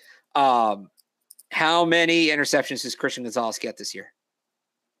size. How many interceptions does Christian Gonzalez get this year?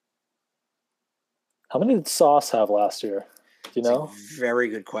 How many did Sauce have last year? Do you know? Very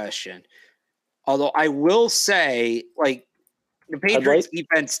good question. Although I will say, like, the Patriots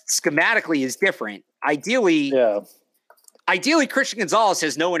defense schematically is different. Ideally, Christian Gonzalez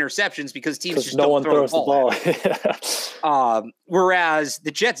has no interceptions because teams just don't throw the ball. Whereas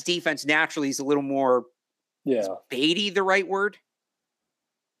the Jets defense naturally is a little more is baity the right word?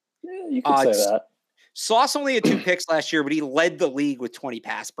 Yeah, you could say that. Sauce only had 2 picks last year, but he led the league with 20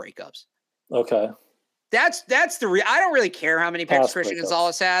 pass breakups. Okay. That's I don't really care how many picks Christian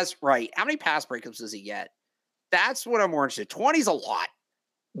Gonzalez has. Right. How many pass breakups does he get? That's what I'm more interested in. 20's a lot.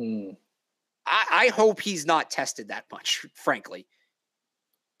 I hope he's not tested that much, frankly.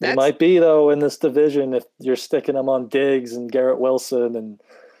 It might be, though, in this division if you're sticking him on Diggs and Garrett Wilson and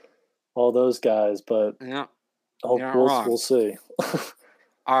all those guys, but we'll see.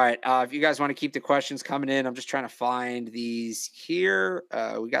 All right. If you guys want to keep the questions coming in, I'm just trying to find these here.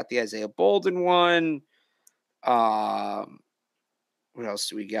 We got the Isaiah Bolden one. What else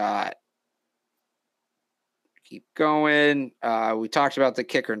do we got? Keep going. We talked about the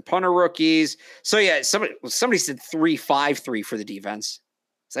kicker and punter rookies. So yeah, somebody said 3-5-3 for the defense.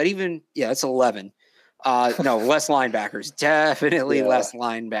 Is that even? Yeah, that's 11. No, less linebackers. Definitely less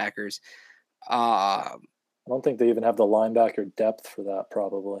linebackers. I don't think they even have the linebacker depth for that,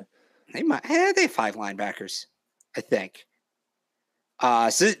 probably. They might. They have 5 linebackers, I think.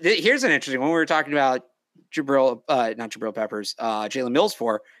 So here's an interesting one. We were talking about not Jabril Peppers, Jalen Mills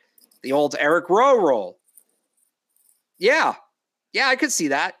for the old Eric Rowe role. Yeah, I could see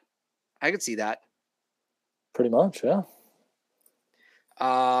that. Pretty much, yeah.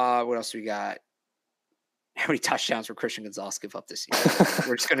 What else do we got? How many touchdowns will Christian Gonzalez give up this year?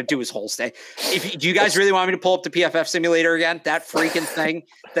 We're just going to do his whole stay. Do you guys really want me to pull up the PFF simulator again? That freaking thing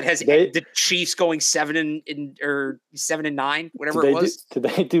that has the Chiefs going 7-9, whatever it was. Did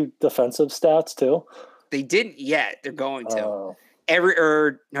they do defensive stats too? They didn't yet. They're going to.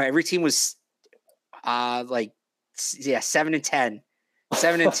 Every team was 7-10.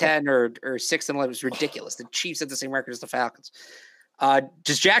 7-10 or 6-11 was ridiculous. The Chiefs had the same record as the Falcons.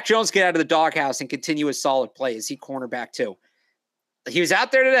 Does Jack Jones get out of the doghouse and continue his solid play? Is he cornerback too? He was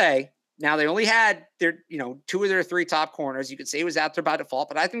out there today. Now they only had their, 2 of their 3 top corners. You could say he was out there by default,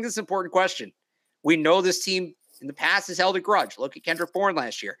 but I think this is an important question. We know this team in the past has held a grudge. Look at Kendrick Bourne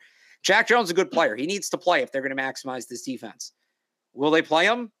last year. Jack Jones is a good player. He needs to play if they're going to maximize this defense. Will they play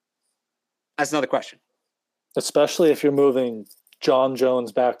him? That's another question. Especially if you're moving John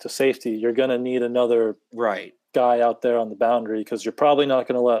Jones back to safety, you're going to need another guy out there on the boundary because you're probably not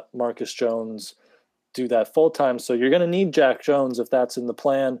going to let Marcus Jones do that full time. So you're going to need Jack Jones if that's in the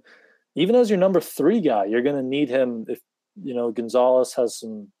plan. Even as your number 3 guy, you're going to need him if, Gonzalez has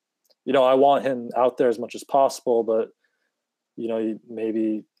some, I want him out there as much as possible, but,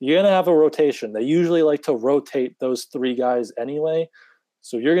 maybe you're going to have a rotation. They usually like to rotate those 3 guys anyway.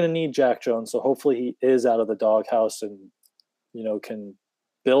 So you're going to need Jack Jones. So hopefully he is out of the doghouse and, can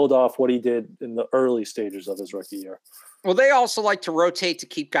build off what he did in the early stages of his rookie year. Well, they also like to rotate to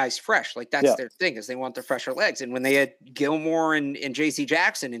keep guys fresh. Like that's their thing is they want their fresher legs. And when they had Gilmore and J.C.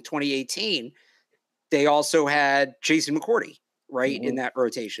 Jackson in 2018, they also had Jason McCourty, in that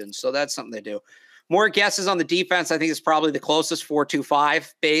rotation. So that's something they do. More guesses on the defense. I think it's probably the closest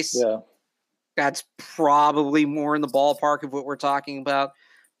 4-2-5 base. Yeah. That's probably more in the ballpark of what we're talking about.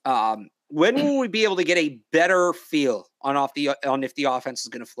 When will we be able to get a better feel on if the offense is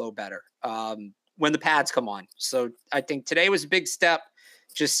going to flow better? When the pads come on. So I think today was a big step,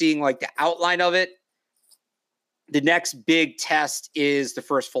 just seeing like the outline of it. The next big test is the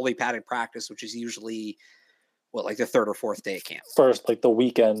first fully padded practice, which is usually like the third or fourth day of camp? First, like the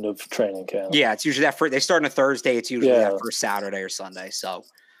weekend of training camp. Yeah, it's usually they start on a Thursday. It's usually that first Saturday or Sunday. So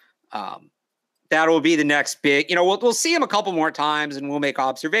that will be the next big, we'll see him a couple more times and we'll make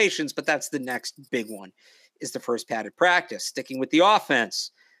observations, but that's the next big one is the first padded practice. Sticking with the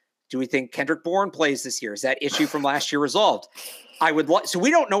offense. Do we think Kendrick Bourne plays this year? Is that issue from last year resolved? So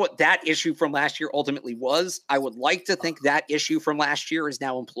we don't know what that issue from last year ultimately was. I would like to think that issue from last year is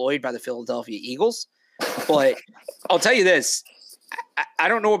now employed by the Philadelphia Eagles. But I'll tell you this. I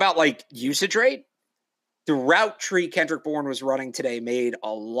don't know about like usage rate. The route tree Kendrick Bourne was running today made a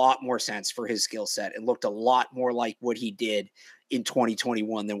lot more sense for his skill set and looked a lot more like what he did in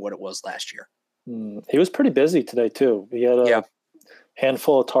 2021 than what it was last year. He was pretty busy today too. He had a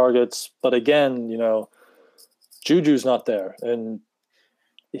handful of targets, but again, Juju's not there, and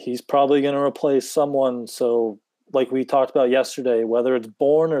he's probably going to replace someone. So, like we talked about yesterday, whether it's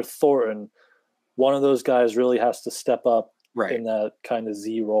Bourne or Thornton, one of those guys really has to step up in that kind of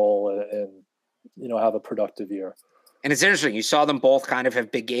Z role and have a productive year. And it's interesting. You saw them both kind of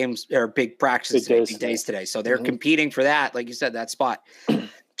have big games or big practices, big days today. So they're competing for that, like you said, that spot.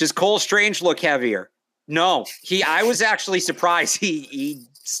 Does Cole Strange look heavier? No, I was actually surprised. He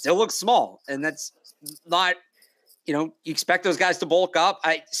still looks small, and that's not, you expect those guys to bulk up.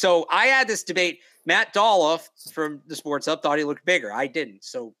 So I had this debate. Matt Dolph from the Sports Hub thought he looked bigger. I didn't.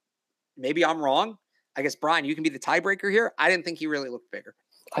 So maybe I'm wrong. I guess, Brian, you can be the tiebreaker here. I didn't think he really looked bigger.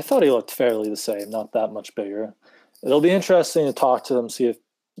 I thought he looked fairly the same, not that much bigger. It'll be interesting to talk to him,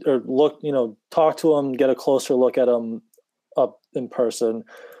 talk to him, get a closer look at him up in person.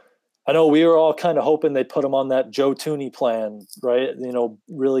 I know we were all kind of hoping they'd put him on that Joe Tooney plan, right?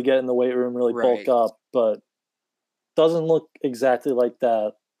 Really get in the weight room, really bulk up, but doesn't look exactly like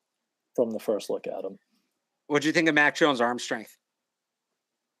that from the first look at him. What do you think of Mac Jones' arm strength?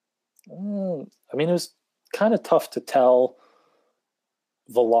 It was kind of tough to tell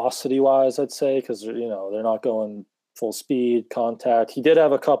velocity-wise, I'd say, because, they're not going full speed, contact. He did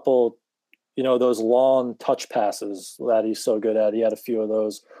have a couple, those long touch passes that he's so good at. He had a few of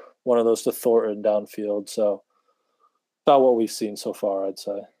those. One of those to Thornton downfield. So about what we've seen so far, I'd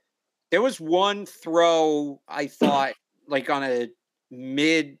say. There was one throw I thought like on a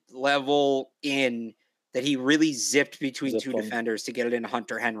mid-level in that he really zipped between two defenders to get it in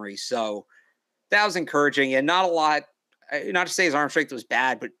Hunter Henry. So that was encouraging, and not a lot. Not to say his arm strength was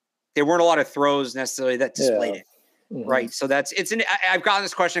bad, but there weren't a lot of throws necessarily that displayed it. Mm-hmm. Right. So I've gotten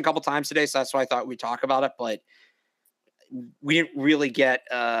this question a couple times today, so that's why I thought we'd talk about it, but we didn't really get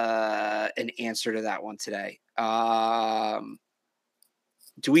an answer to that one today.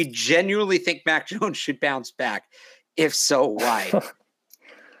 Do we genuinely think Mac Jones should bounce back? If so, why?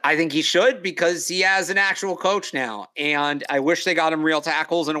 I think he should, because he has an actual coach now. And I wish they got him real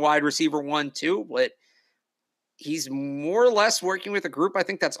tackles and a wide receiver 1 too, but he's more or less working with a group. I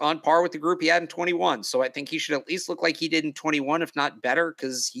think that's on par with the group he had in 21. So I think he should at least look like he did in 21, if not better,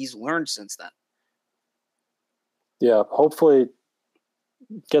 because he's learned since then. Yeah, hopefully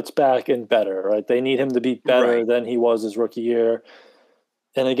gets back and better, right? They need him to be better than he was his rookie year.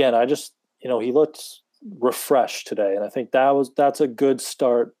 And again, I just, he looked refreshed today. And I think that's a good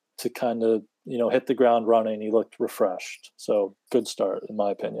start to kind of, hit the ground running. He looked refreshed. So good start, in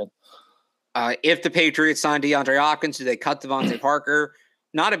my opinion. If the Patriots signed DeAndre Hopkins, do they cut Devontae Parker?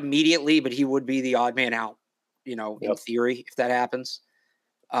 Not immediately, but he would be the odd man out, in theory, if that happens.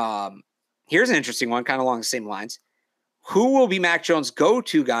 Here's an interesting one, kind of along the same lines. Who will be Mac Jones'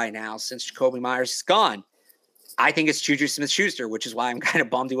 go-to guy now since Jacoby Myers is gone? I think it's Juju Smith-Schuster, which is why I'm kind of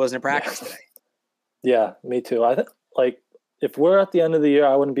bummed he wasn't in practice today. Yeah, me too. I think, if we're at the end of the year,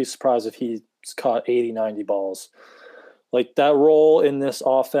 I wouldn't be surprised if he's caught 80, 90 balls. That role in this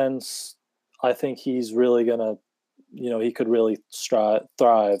offense, I think he's really going to, he could really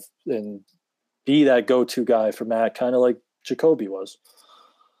thrive and be that go-to guy for Matt, kind of like Jacoby was.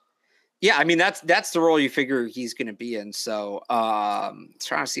 Yeah, that's the role you figure he's going to be in. So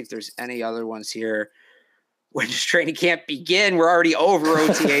trying to see if there's any other ones here. When does training camp begin? We're already over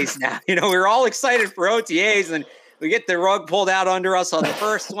OTAs now. We're all excited for OTAs, and we get the rug pulled out under us on the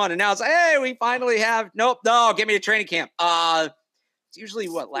first one, and now it's like, hey, we finally have. Nope, no, get me to training camp. It's usually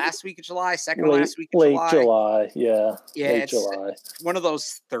last week of July, last week of July. Late July, yeah. Yeah, July. One of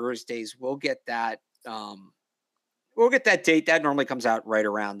those Thursdays. We'll get that. We'll get that date. That normally comes out right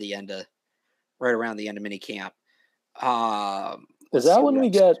around the end of minicamp. Is that when we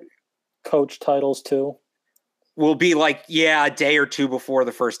get coach titles too? Will be a day or two before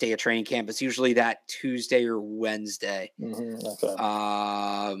the first day of training camp. It's usually that Tuesday or Wednesday. Mm-hmm.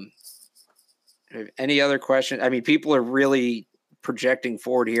 Okay. Any other questions? People are really projecting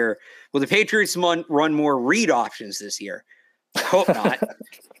forward here. Will the Patriots run more read options this year? I hope not.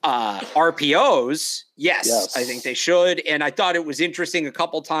 RPOs, yes, I think they should. And I thought it was interesting a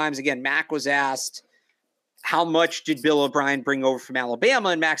couple times. Again, Mac was asked, how much did Bill O'Brien bring over from Alabama?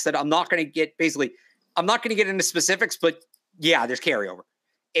 And Mac said, I'm not going to get into specifics, but yeah, there's carryover.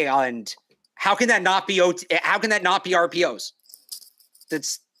 And how can that not be how can that not be RPOs?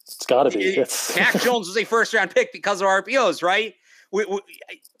 It's got to be. Mac Jones was a first round pick because of RPOs, right?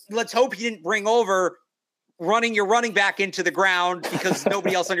 Let's hope he didn't bring over running your running back into the ground because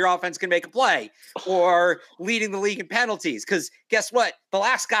nobody else on your offense can make a play, or leading the league in penalties. Because guess what? The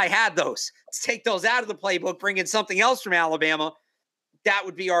last guy had those. Let's take those out of the playbook, bring in something else from Alabama. That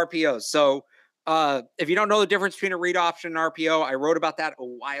would be RPOs. So if you don't know the difference between a read option and RPO, I wrote about that a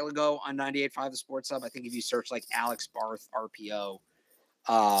while ago on 98.5 The Sports Hub. I think if you search like Alex Barth RPO,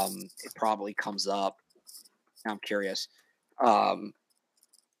 it probably comes up. I'm curious.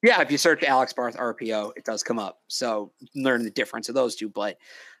 Yeah, if you search Alex Barth RPO, it does come up. So learn the difference of those two. But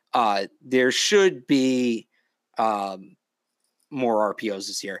there should be more RPOs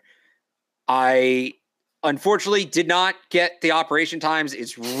this year. I unfortunately did not get the operation times.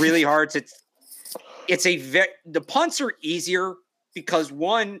 It's really hard to. The punts are easier because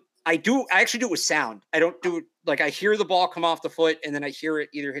one, I actually do it with sound. I don't do it like I hear the ball come off the foot and then I hear it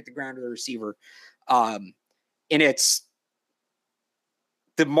either hit the ground or the receiver. And it's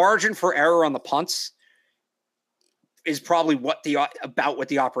the margin for error on the punts is probably what the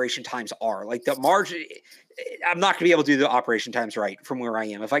operation times are. Like the margin, I'm not going to be able to do the operation times right from where I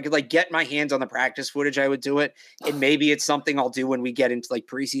am. If I could like get my hands on the practice footage, I would do it. And maybe it's something I'll do when we get into like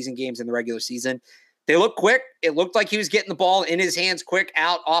preseason games in the regular season. They look quick. It looked like he was getting the ball in his hands quick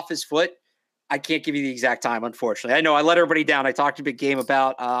out off his foot. I can't give you the exact time, unfortunately. I know I let everybody down. I talked to Big Game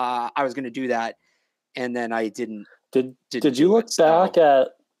about I was going to do that, and then I didn't. Did you look back at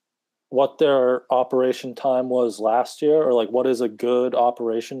what their operation time was last year, or like what is a good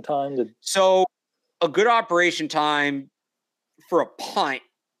operation time? So a good operation time for a punt,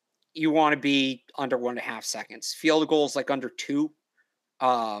 you want to be under 1.5 seconds. Field goals like under 2.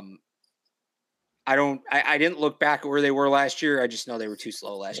 I didn't look back at where they were last year. I just know they were too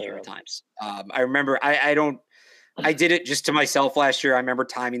slow last year at times. I remember I did it just to myself last year. I remember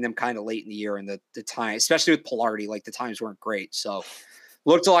timing them kind of late in the year, and the time, especially with Polarity, like the times weren't great. So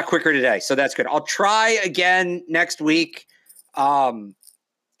looked a lot quicker today. So that's good. I'll try again next week.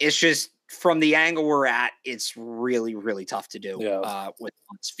 It's just from the angle we're at, it's really, really tough to do. With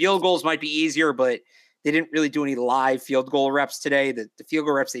field goals might be easier, but they didn't really do any live field goal reps today. The field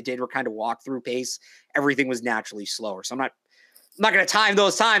goal reps they did were kind of walk through pace. Everything was naturally slower. So I'm not going to time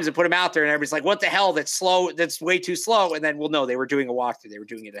those times and put them out there. And everybody's like, what the hell? That's slow. That's way too slow. And then, well, no, they were doing a walkthrough. They were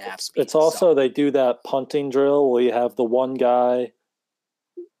doing it at half speed. It's also, they do that punting drill where you have the one guy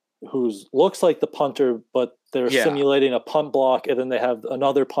who looks like the punter, but they're simulating a punt block, and then they have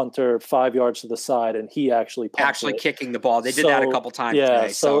another punter 5 yards to the side, and he actually punts kicking the ball. They did that a couple times today.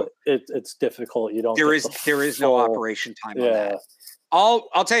 So it's difficult. You don't. There is no operation time on that.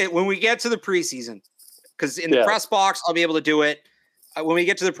 I'll tell you when we get to the preseason, because in the press box I'll be able to do it. When we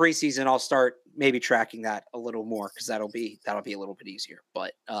get to the preseason, I'll start maybe tracking that a little more because that'll be a little bit easier.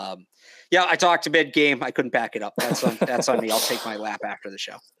 But I talked to Big Game. I couldn't back it up. That's on me. I'll take my lap after the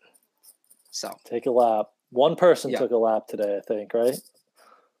show. So take a lap. One person took a lap today, I think, right?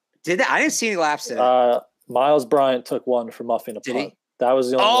 Did that? I didn't see any laps today. Miles Bryant took one for muffing a punt. Did he? That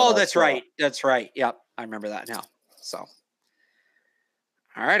was the only one. Oh, that's right. That's right. Yep. I remember that now. So,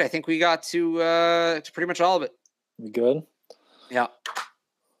 all right. I think we got to pretty much all of it. We good? Yeah.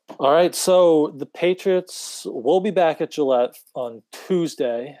 All right. So the Patriots will be back at Gillette on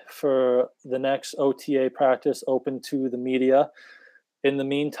Tuesday for the next OTA practice open to the media. In the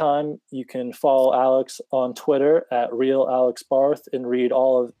meantime, you can follow Alex on Twitter at RealAlexBarth and read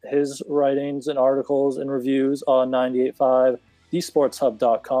all of his writings and articles and reviews on 98.5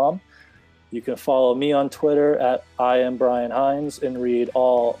 thesportshub.com. You can follow me on Twitter at I am Brian Hines and read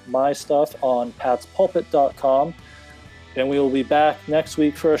all my stuff on patspulpit.com. And we will be back next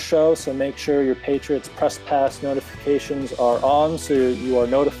week for a show, so make sure your Patriots Press Pass notifications are on so you are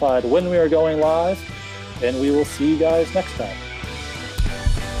notified when we are going live. And we will see you guys next time.